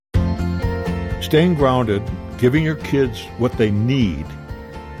Staying grounded, giving your kids what they need,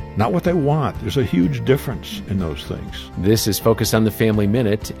 not what they want. There's a huge difference in those things. This is Focus on the Family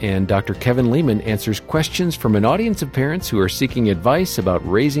Minute, and Dr. Kevin Leman answers questions from an audience of parents who are seeking advice about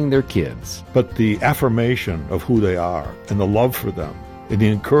raising their kids. But the affirmation of who they are and the love for them and the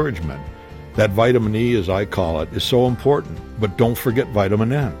encouragement, that vitamin E, as I call it, is so important. But don't forget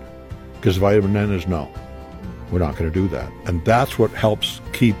vitamin N, because vitamin N is no. We're not going to do that. And that's what helps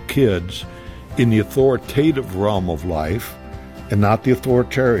keep kids in the authoritative realm of life, and not the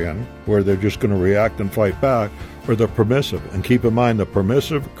authoritarian, where they're just going to react and fight back, or the permissive. And keep in mind, the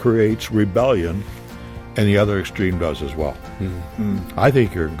permissive creates rebellion, and the other extreme does as well. I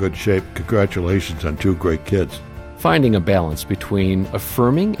think you're in good shape. Congratulations on 2 great kids. Finding a balance between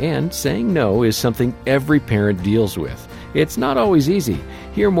affirming and saying no is something every parent deals with. It's not always easy.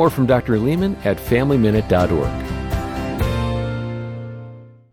 Hear more from Dr. Leman at FamilyMinute.org.